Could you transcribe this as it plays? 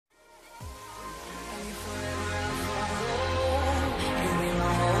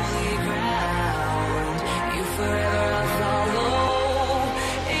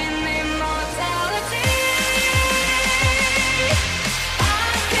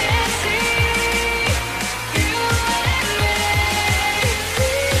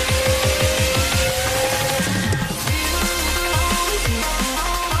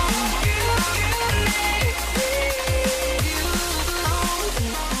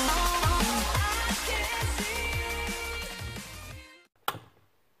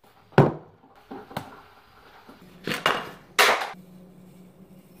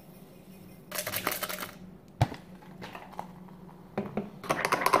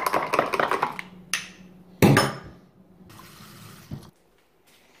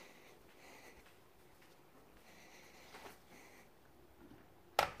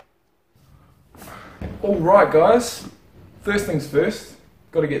Alright guys, first things first,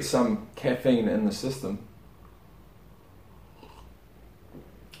 got to get some caffeine in the system.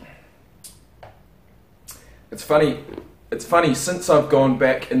 It's funny, since I've gone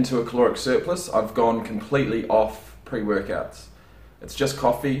back into a caloric surplus, I've gone completely off pre-workouts. It's just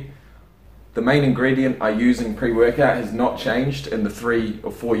coffee. The main ingredient I use in pre-workout has not changed in the 3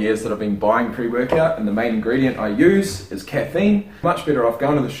 or 4 years that I've been buying pre-workout, and the main ingredient I use is caffeine. Much better off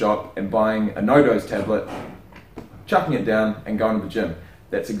going to the shop and buying a no-dose tablet, chucking it down and going to the gym.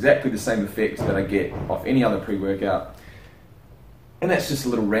 That's exactly the same effect that I get off any other pre-workout. And that's just a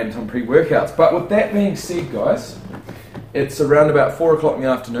little rant on pre-workouts. But with that being said guys, it's around about 4 o'clock in the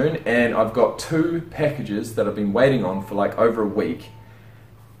afternoon and I've got 2 packages that I've been waiting on for like over a week.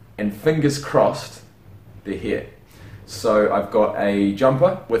 And fingers crossed, they're here. So I've got a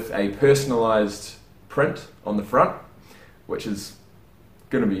jumper with a personalised print on the front, which is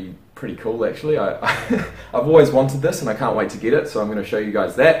going to be pretty cool actually. I've always wanted this and I can't wait to get it, so I'm going to show you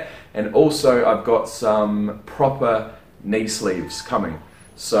guys that. And also I've got some proper knee sleeves coming.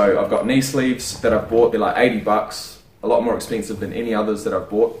 So I've got knee sleeves that I've bought, they're like 80 bucks, a lot more expensive than any others that I've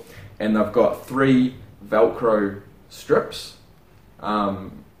bought. And I've got 3 Velcro strips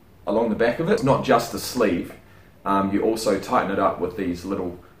along the back of it. It's not just the sleeve, you also tighten it up with these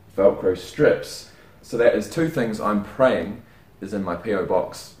little Velcro strips. So that is 2 things I'm praying is in my PO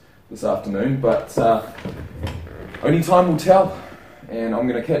box this afternoon, but only time will tell. And I'm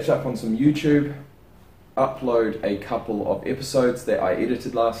going to catch up on some YouTube, upload a couple of episodes that I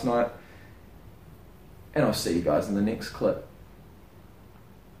edited last night, and I'll see you guys in the next clip. If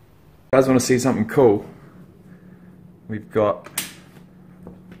you guys want to see something cool, we've got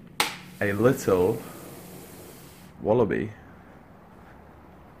a little wallaby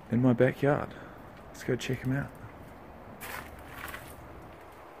in my backyard. Let's go check him out.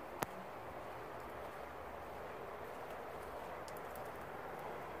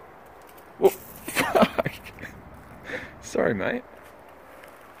 Oh, fuck. Sorry, mate.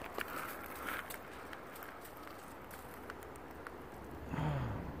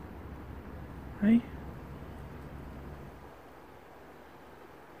 Hey?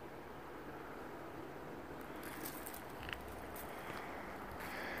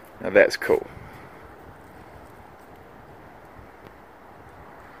 Now that's cool.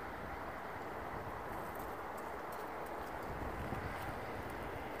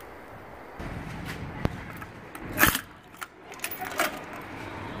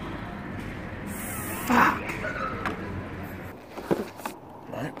 Fuck.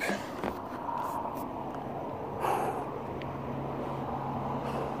 Nope.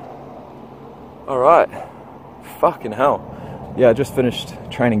 Alright. Fucking hell. Yeah, I just finished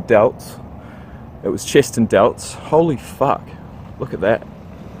training delts. It was chest and delts. Holy fuck. Look at that.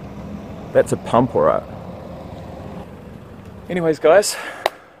 That's a pump, alright. Anyways, guys,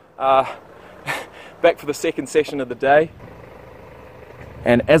 back for the second session of the day.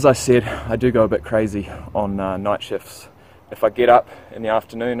 And as I said, I do go a bit crazy on night shifts. If I get up in the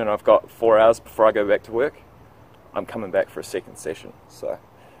afternoon and I've got 4 hours before I go back to work, I'm coming back for a second session. So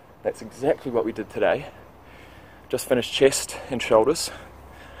that's exactly what we did today. Just finished chest and shoulders.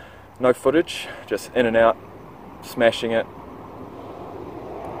 No footage, just in and out, smashing it.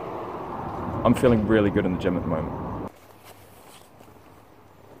 I'm feeling really good in the gym at the moment.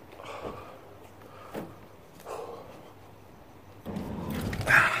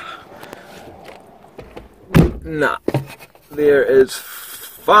 Nah, there is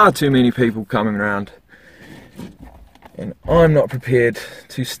far too many people coming around. And I'm not prepared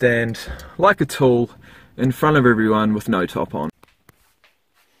to stand like a tool in front of everyone with no top on.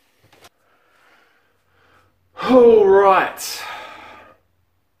 Alright.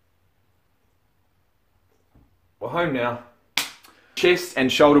 We're home now. Chest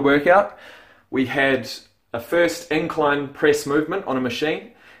and shoulder workout. We had a first incline press movement on a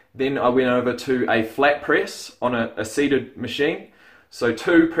machine. Then I went over to a flat press on a seated machine. So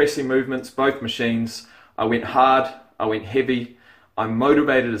 2 pressing movements, both machines. I went hard, I went heavy. I'm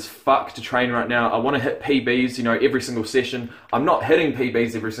motivated as fuck to train right now. I want to hit PBs, you know, every single session. I'm not hitting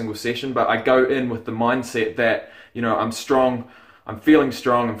PBs every single session, but I go in with the mindset that, you know, I'm strong, I'm feeling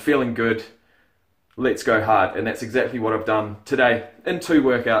good. Let's go hard. And that's exactly what I've done today in 2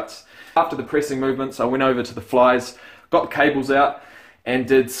 workouts. After the pressing movements, I went over to the flies, got the cables out, and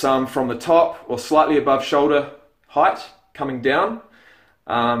did some from the top or slightly above shoulder height coming down,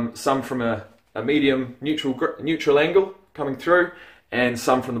 some from a medium neutral angle coming through, and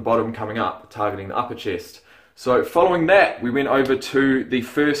some from the bottom coming up, targeting the upper chest. So following that, we went over to the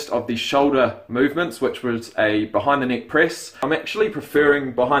first of the shoulder movements, which was a behind the neck press. I'm actually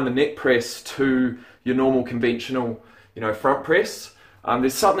preferring behind the neck press to your normal conventional, front press.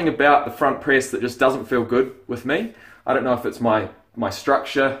 There's something about the front press that just doesn't feel good with me. I don't know if it's my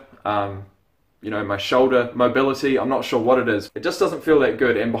structure, my shoulder mobility. I'm not sure what it is. It just doesn't feel that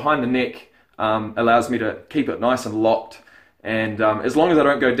good, and behind the neck allows me to keep it nice and locked. And as long as I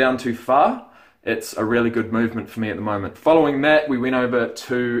don't go down too far, it's a really good movement for me at the moment. Following that, we went over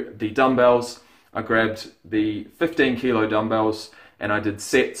to the dumbbells. I grabbed the 15 kilo dumbbells and I did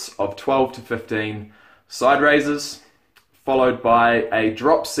sets of 12 to 15 side raises, followed by a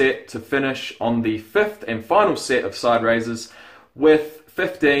drop set to finish on the fifth and final set of side raises with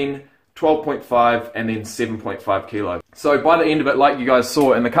 15, 12.5 and then 7.5 kilo. So by the end of it, like you guys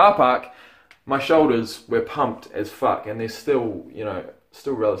saw in the car park, my shoulders were pumped as fuck, and they're still,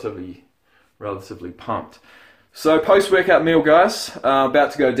 still relatively pumped. So post-workout meal, guys,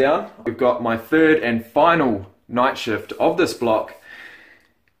 about to go down. We've got my third and final night shift of this block,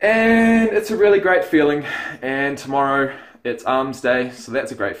 and it's a really great feeling. And tomorrow it's arms day, so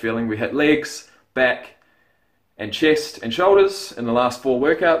that's a great feeling. We hit legs, back, and chest and shoulders in the last 4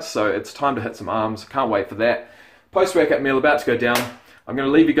 workouts, so it's time to hit some arms. Can't wait for that. Post-workout meal about to go down. I'm going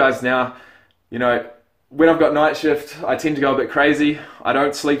to leave you guys now. When I've got night shift, I tend to go a bit crazy. I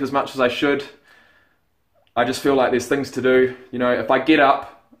don't sleep as much as I should. I just feel like there's things to do. If I get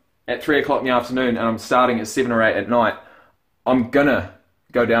up at 3 o'clock in the afternoon and I'm starting at 7 or 8 at night, I'm gonna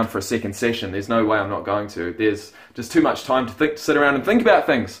go down for a second session. There's no way I'm not going to. There's just too much time to sit around and think about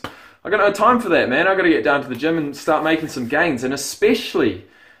things. I got no time for that, man. I got to get down to the gym and start making some gains, and especially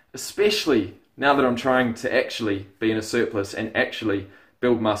now that I'm trying to actually be in a surplus and actually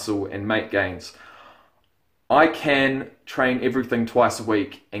build muscle and make gains. I can train everything twice a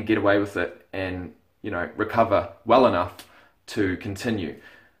week and get away with it and, recover well enough to continue.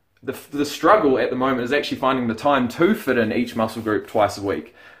 The struggle at the moment is actually finding the time to fit in each muscle group twice a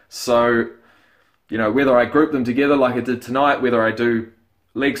week. So, whether I group them together like I did tonight, whether I do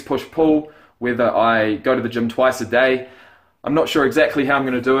legs push pull, whether I go to the gym twice a day, I'm not sure exactly how I'm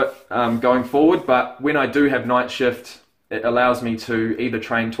going to do it going forward, but when I do have night shift, it allows me to either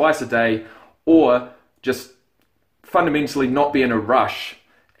train twice a day or just fundamentally not be in a rush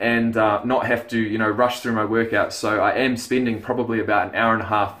and not have to, rush through my workouts. So I am spending probably about an hour and a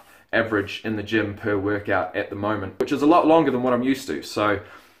half average in the gym per workout at the moment, which is a lot longer than what I'm used to. So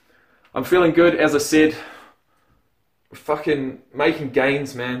I'm feeling good. As I said, fucking making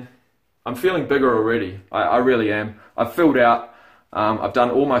gains, man. I'm feeling bigger already. I really am. I've filled out. I've done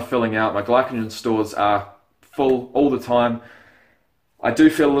all my filling out. My glycogen stores are full all the time. I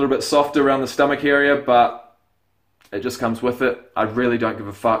do feel a little bit softer around the stomach area, but it just comes with it. I really don't give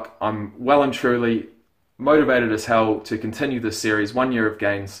a fuck. I'm well and truly motivated as hell to continue this series. 1 year of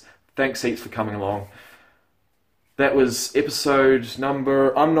gains. Thanks heaps for coming along. That was episode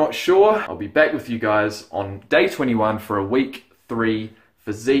number, I'm not sure. I'll be back with you guys on day 21 for a week 3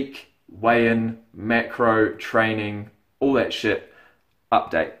 physique, weigh-in, macro, training, all that shit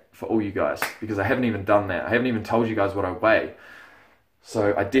update for all you guys, because I haven't even done that. I haven't even told you guys what I weigh.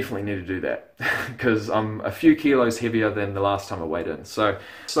 So I definitely need to do that because I'm a few kilos heavier than the last time I weighed in. So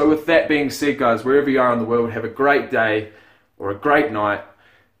with that being said, guys, wherever you are in the world, have a great day or a great night.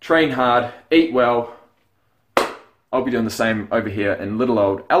 Train hard, eat well. I'll be doing the same over here in little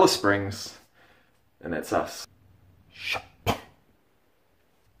old Alice Springs, and that's us.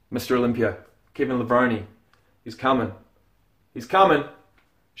 Mr. Olympia, Kevin Levrone, he's coming. He's coming.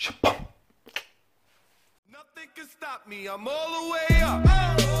 Nothing can stop me, I'm all the way up.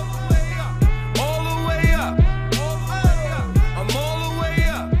 All the way up.